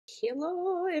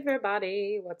Hello,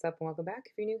 everybody. What's up, and welcome back.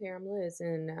 If you're new here, I'm Liz,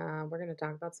 and we're going to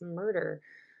talk about some murder.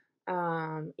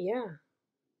 Yeah,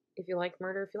 if you like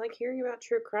murder, if you like hearing about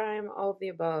true crime, all of the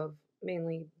above.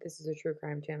 Mainly, this is a true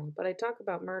crime channel, but I talk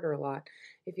about murder a lot.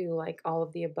 If you like all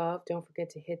of the above, don't forget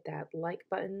to hit that like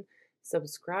button,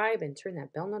 subscribe, and turn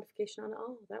that bell notification on.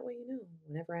 Oh, that way you know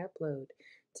whenever I upload.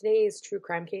 Today's true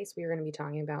crime case, we are going to be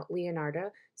talking about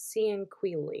Leonarda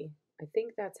Cianquilli. I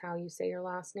think that's how you say your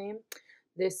last name.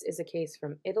 This is a case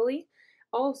from Italy.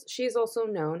 She is also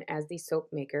known as the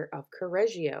Soapmaker of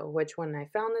Correggio, which when I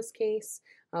found this case,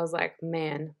 I was like,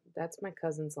 man, that's my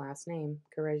cousin's last name,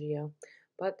 Correggio.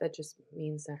 But that just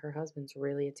means that her husband's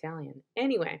really Italian.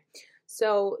 Anyway,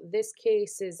 so this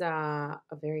case is a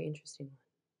very interesting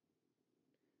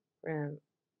one.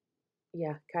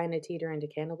 Yeah, kind of teeter into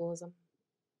cannibalism.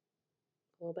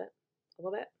 A little bit. A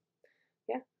little bit.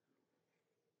 Yeah.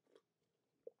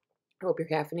 I hope you're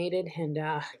caffeinated and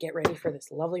get ready for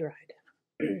this lovely ride.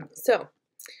 So,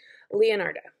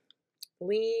 Leonarda.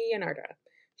 Leonarda.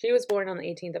 She was born on the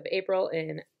 18th of April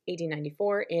in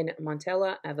 1894 in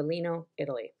Montella, Avellino,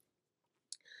 Italy.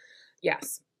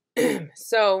 Yes.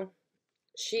 So,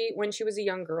 when she was a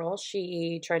young girl,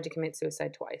 she tried to commit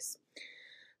suicide twice.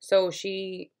 So,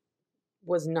 she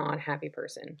was not a happy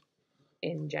person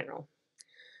in general.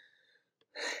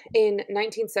 In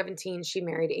 1917, she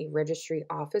married a registry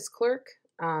office clerk.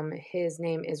 His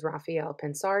name is Raphael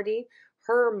Pensardi.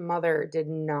 Her mother did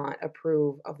not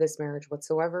approve of this marriage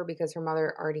whatsoever because her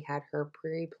mother already had her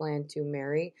pre-planned to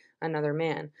marry another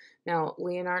man. Now,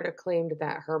 Leonarda claimed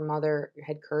that her mother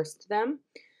had cursed them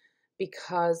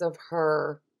because of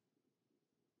her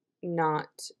not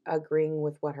agreeing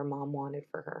with what her mom wanted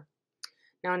for her.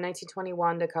 Now, in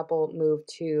 1921, the couple moved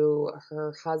to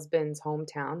her husband's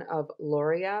hometown of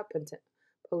Lauria,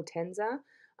 Potenza,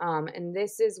 and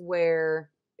this is where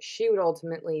she would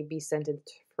ultimately be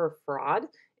sentenced for fraud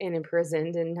and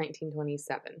imprisoned in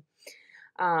 1927.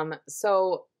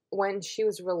 So when she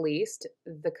was released,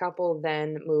 the couple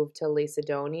then moved to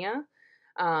Lacedonia,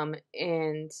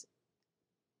 and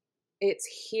it's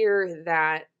here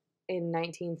that in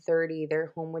 1930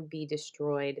 their home would be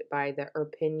destroyed by the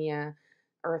Irpinia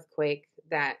earthquake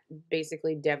that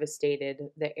basically devastated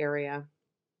the area.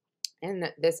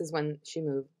 And this is when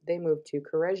they moved to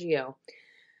Correggio.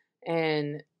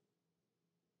 And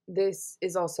this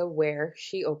is also where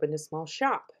she opened a small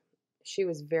shop. She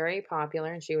was very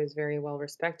popular and she was very well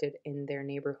respected in their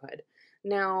neighborhood.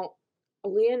 Now,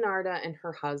 Leonarda and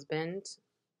her husband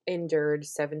endured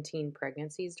 17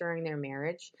 pregnancies during their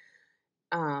marriage.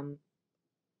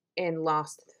 And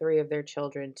lost 3 of their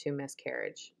children to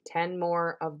miscarriage. 10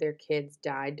 more of their kids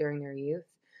died during their youth.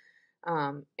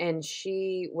 And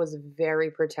she was very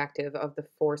protective of the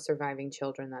 4 surviving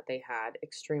children that they had,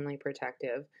 extremely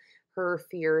protective. Her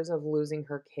fears of losing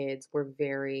her kids were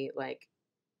very,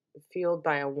 fueled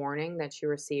by a warning that she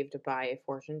received by a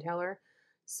fortune teller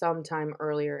sometime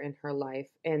earlier in her life.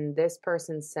 And this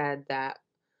person said that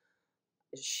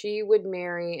she would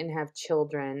marry and have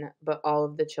children, but all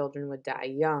of the children would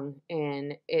die young.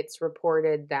 And it's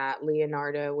reported that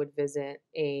Leonardo would visit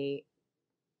a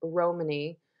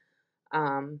Romani,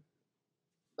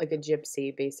 like a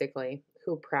gypsy basically,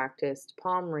 who practiced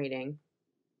palm reading.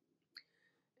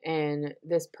 And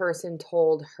this person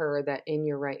told her that in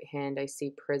your right hand I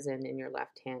see prison, in your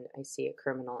left hand I see a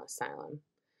criminal asylum.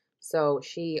 So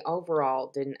she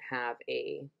overall didn't have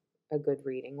a good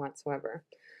reading whatsoever.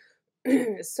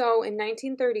 So in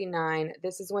 1939,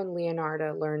 this is when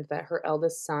Leonarda learned that her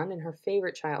eldest son and her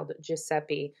favorite child,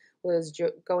 Giuseppe, was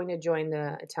going to join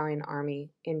the Italian army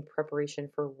in preparation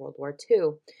for World War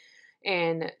II.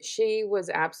 And she was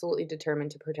absolutely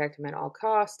determined to protect him at all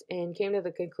costs and came to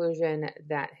the conclusion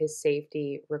that his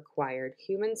safety required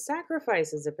human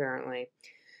sacrifices, apparently.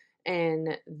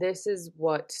 And this is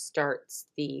what starts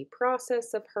the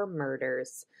process of her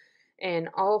murders. And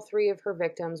all 3 of her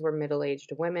victims were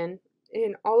middle-aged women,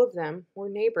 and all of them were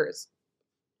neighbors.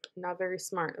 Not very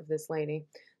smart of this lady.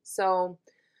 So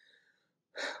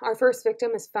our first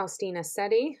victim is Faustina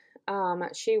Setti.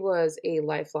 She was a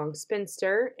lifelong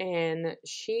spinster, and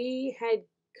she had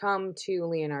come to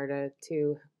Leonarda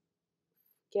to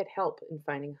get help in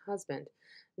finding a husband.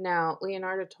 Now,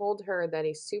 Leonarda told her that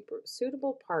a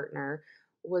suitable partner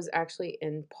was actually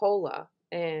in Pola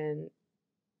and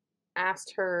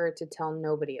asked her to tell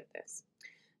nobody of this.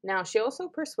 Now, she also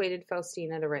persuaded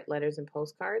Faustina to write letters and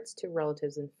postcards to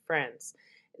relatives and friends.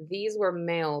 These were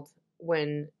mailed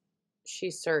when she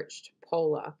searched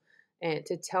Pola and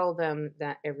to tell them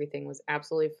that everything was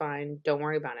absolutely fine. Don't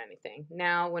worry about anything.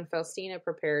 Now, when Faustina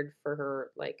prepared for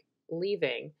her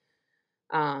leaving,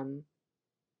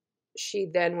 she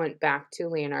then went back to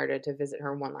Leonarda to visit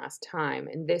her one last time,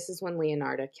 and this is when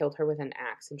Leonarda killed her with an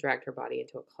axe and dragged her body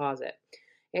into a closet.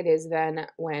 It is then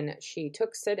when she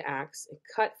took said axe,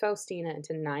 cut Faustina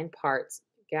into 9 parts,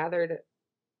 gathered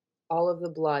all of the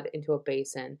blood into a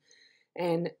basin,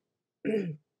 and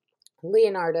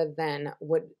Leonarda then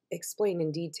would explain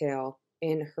in detail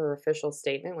in her official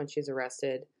statement when she's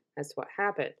arrested as to what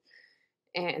happened.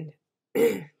 And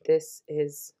this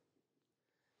is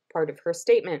part of her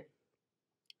statement.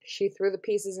 She threw the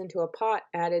pieces into a pot,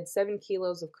 added 7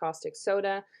 kilos of caustic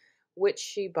soda, which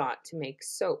she bought to make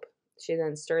soap. She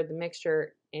then stirred the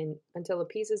mixture in until the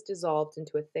pieces dissolved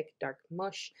into a thick, dark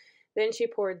mush. Then she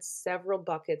poured several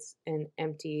buckets and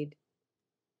emptied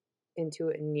into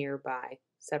a nearby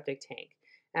septic tank.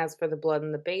 As for the blood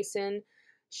in the basin,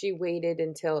 she waited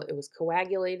until it was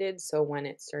coagulated, so when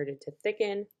it started to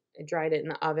thicken, dried it in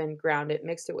the oven, ground it,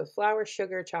 mixed it with flour,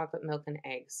 sugar, chocolate milk, and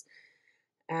eggs,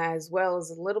 as well as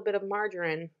a little bit of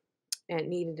margarine, and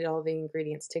kneaded all the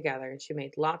ingredients together. And she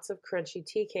made lots of crunchy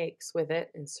tea cakes with it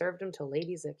and served them to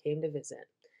ladies that came to visit.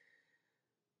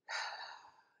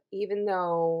 Even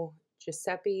though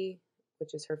Giuseppe,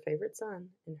 which is her favorite son,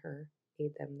 and her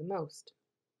ate them the most.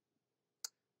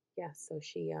 Yeah, so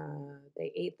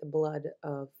they ate the blood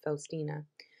of Faustina.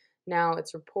 Now,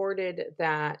 it's reported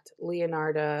that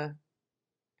Leonarda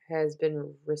has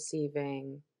been received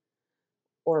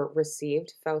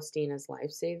Faustina's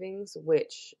life savings,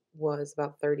 which was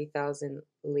about 30,000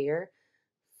 lire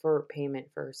for payment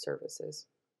for her services.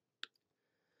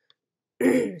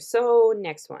 So,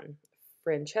 next one,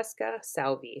 Francesca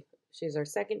Salvi. She's our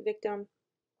second victim.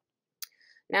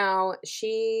 Now,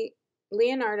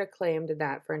 Leonarda claimed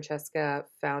that Francesca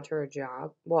found her a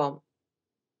job. Well,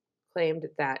 claimed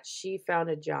that she found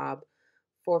a job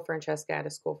for Francesca at a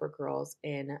school for girls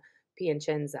in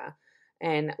Piacenza.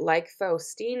 And like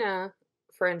Faustina,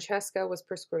 Francesca was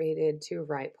persuaded to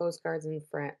write postcards and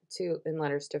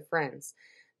letters to friends,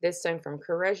 this time from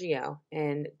Correggio,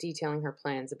 and detailing her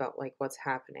plans about like what's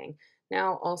happening.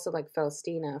 Now, also like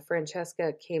Faustina,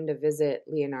 Francesca came to visit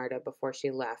Leonarda before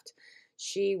she left.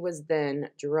 She was then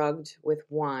drugged with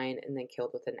wine and then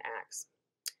killed with an axe.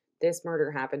 This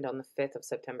murder happened on the 5th of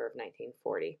September of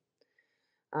 1940.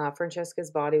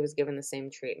 Francesca's body was given the same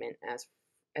treatment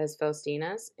as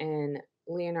Faustina's, and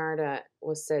Leonarda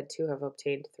was said to have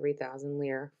obtained 3,000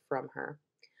 lire from her.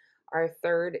 Our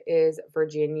third is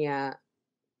Virginia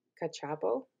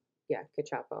Cacioppo. Yeah,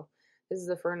 Cacioppo. This is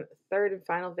the third and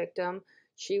final victim.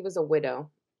 She was a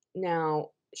widow.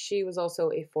 Now, she was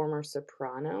also a former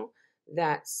soprano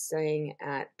that sang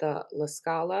at the La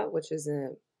Scala, which is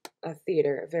a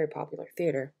theater, a very popular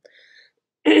theater.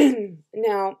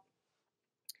 Now,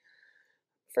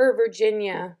 for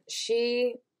Virginia,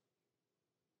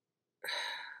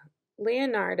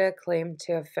 Leonarda claimed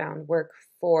to have found work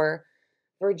for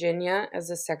Virginia as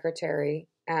a secretary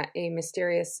at a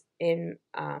mysterious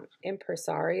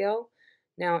impresario.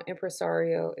 Now,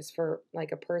 impresario is for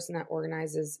like a person that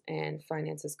organizes and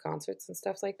finances concerts and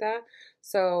stuff like that.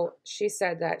 So she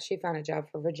said that she found a job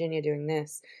for Virginia doing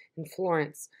this in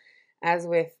Florence. As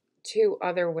with the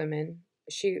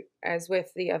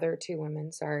other two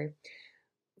women,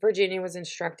 Virginia was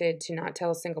instructed to not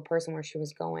tell a single person where she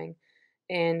was going.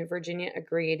 And Virginia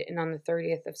agreed, and on the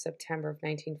 30th of September of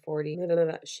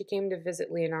 1940, she came to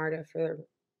visit Leonarda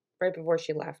right before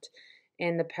she left.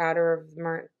 And the pattern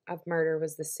of murder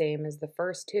was the same as the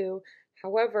first two.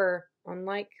 However,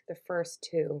 unlike the first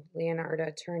two,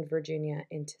 Leonarda turned Virginia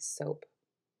into soap.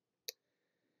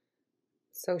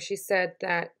 So she said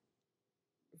that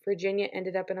Virginia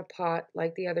ended up in a pot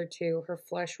like the other two. Her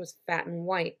flesh was fat and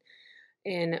white.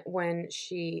 And when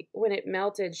it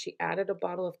melted, she added a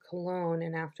bottle of cologne,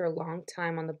 and after a long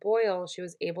time on the boil, she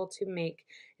was able to make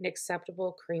an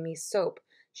acceptable creamy soap.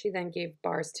 She then gave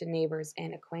bars to neighbors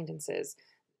and acquaintances.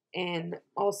 And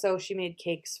also she made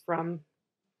cakes from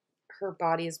her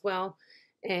body as well.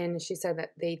 And she said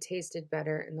that they tasted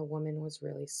better and the woman was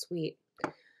really sweet.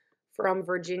 From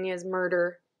Virginia's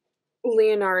murder,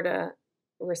 Leonarda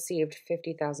received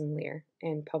 50,000 lire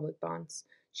in public bonds.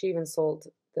 She even sold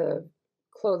the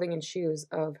clothing and shoes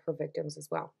of her victims as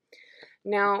well.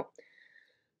 Now,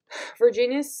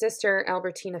 Virginia's sister,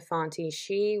 Albertina Fonti,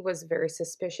 she was very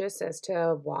suspicious as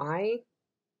to why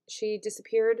she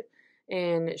disappeared,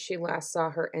 and she last saw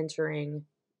her entering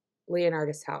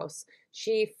Leonarda's house.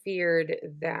 She feared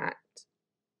that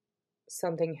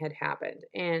something had happened,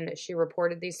 and she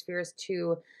reported these fears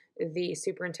to the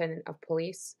superintendent of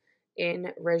police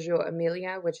in Reggio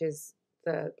Emilia, which is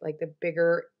the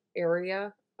bigger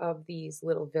area of these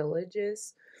little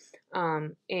villages.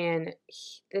 And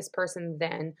this person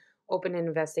then opened an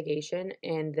investigation,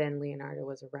 and then Leonardo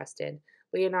was arrested.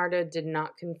 Leonardo did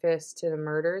not confess to the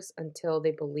murders until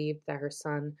they believed that her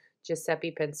son,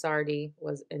 Giuseppe Pensardi,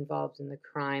 was involved in the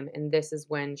crime, and this is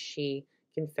when she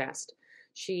confessed.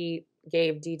 She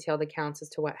gave detailed accounts as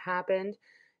to what happened,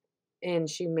 and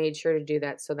she made sure to do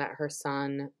that so that her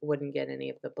son wouldn't get any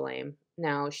of the blame.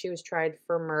 Now, she was tried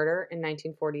for murder in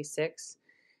 1946,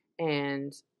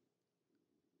 and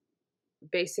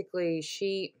basically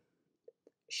she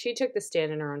took the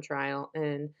stand in her own trial,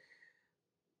 and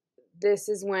this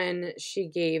is when she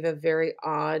gave a very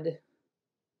odd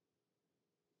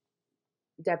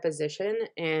deposition.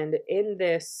 And in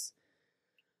this,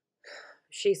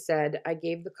 she said, "I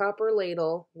gave the copper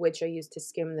ladle, which I used to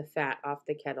skim the fat off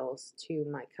the kettles, to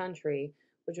my country,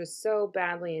 which was so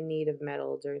badly in need of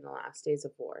metal during the last days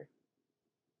of war."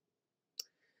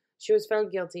 She was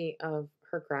found guilty of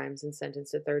her crimes and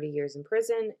sentenced to 30 years in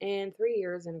prison and 3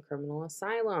 years in a criminal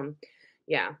asylum.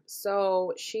 Yeah,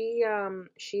 so she's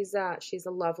a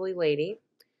lovely lady.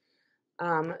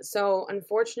 So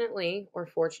unfortunately, or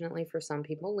fortunately for some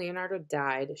people, Leonardo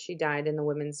died. She died in the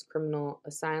women's criminal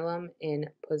asylum in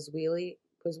Pozzuoli,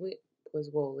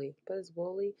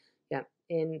 yeah,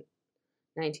 in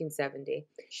 1970.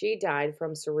 She died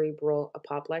from cerebral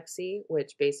apoplexy,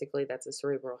 which basically that's a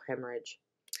cerebral hemorrhage.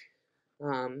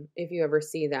 If you ever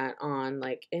see that on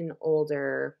like an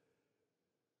older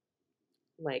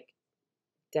like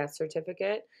death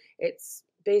certificate, it's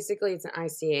basically it's an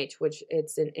ICH, which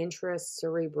it's an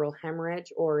intracerebral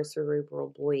hemorrhage or a cerebral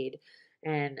bleed,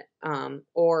 and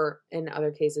or in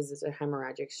other cases it's a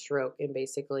hemorrhagic stroke, and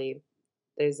basically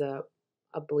there's a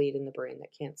bleed in the brain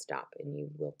that can't stop and you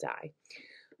will die.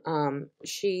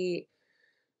 She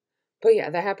But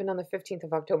yeah, that happened on the 15th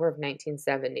of October of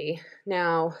 1970.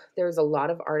 Now, there's a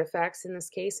lot of artifacts in this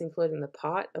case, including the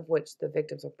pot of which the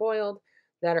victims are boiled,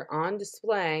 that are on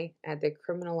display at the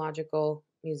Criminological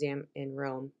Museum in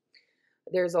Rome.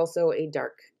 There's also a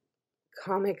dark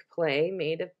comic play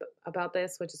made about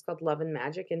this, which is called Love and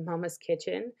Magic in Mama's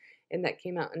Kitchen, and that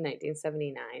came out in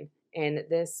 1979. And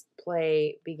this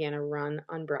play began a run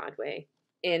on Broadway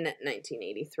in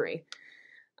 1983.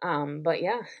 But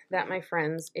yeah, that, my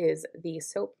friends, is the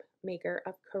Soapmaker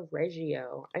of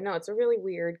Correggio. I know it's a really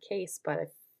weird case, but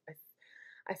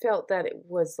I felt that it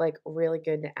was like really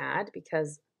good to add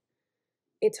because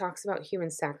it talks about human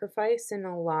sacrifice, and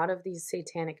a lot of these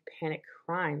satanic panic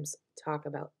crimes talk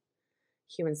about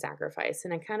human sacrifice.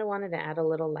 And I kind of wanted to add a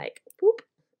little like boop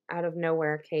out of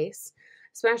nowhere case,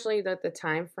 especially that the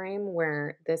time frame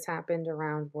where this happened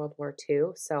around World War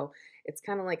II. So it's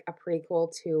kind of like a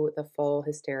prequel to the full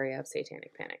hysteria of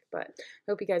satanic panic. But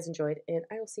I hope you guys enjoyed, and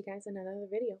I will see you guys in another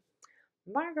video.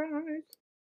 Bye, guys.